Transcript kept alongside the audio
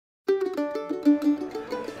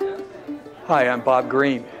Hi, I'm Bob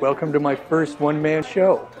Green. Welcome to my first one-man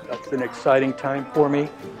show. That's an exciting time for me.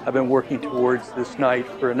 I've been working towards this night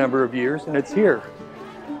for a number of years, and it's here.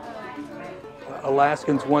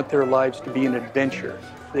 Alaskans want their lives to be an adventure.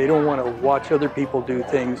 They don't want to watch other people do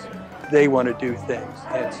things. They want to do things.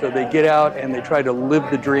 And so they get out and they try to live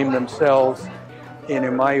the dream themselves. And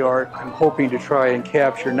in my art, I'm hoping to try and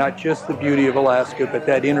capture not just the beauty of Alaska, but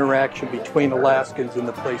that interaction between Alaskans and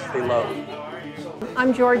the place they love.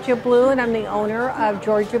 I'm Georgia Blue, and I'm the owner of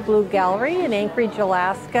Georgia Blue Gallery in Anchorage,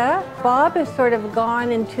 Alaska. Bob has sort of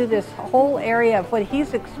gone into this whole area of what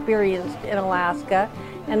he's experienced in Alaska,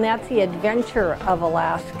 and that's the adventure of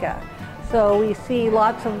Alaska. So we see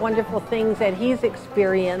lots of wonderful things that he's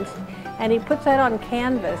experienced, and he puts that on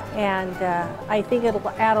canvas, and I think it'll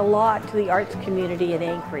add a lot to the arts community in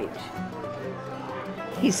Anchorage.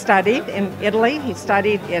 He studied in Italy, he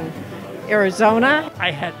studied in Arizona.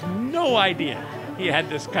 I had no idea he had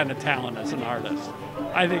this kind of talent as an artist.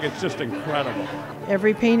 I think it's just incredible.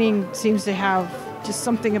 Every painting seems to have just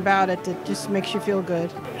something about it that just makes you feel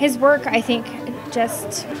good. His work, I think,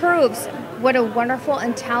 just proves what a wonderful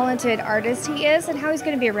and talented artist he is and how he's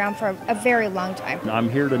going to be around for a very long time. I'm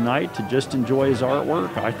here tonight to just enjoy his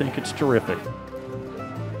artwork. I think it's terrific.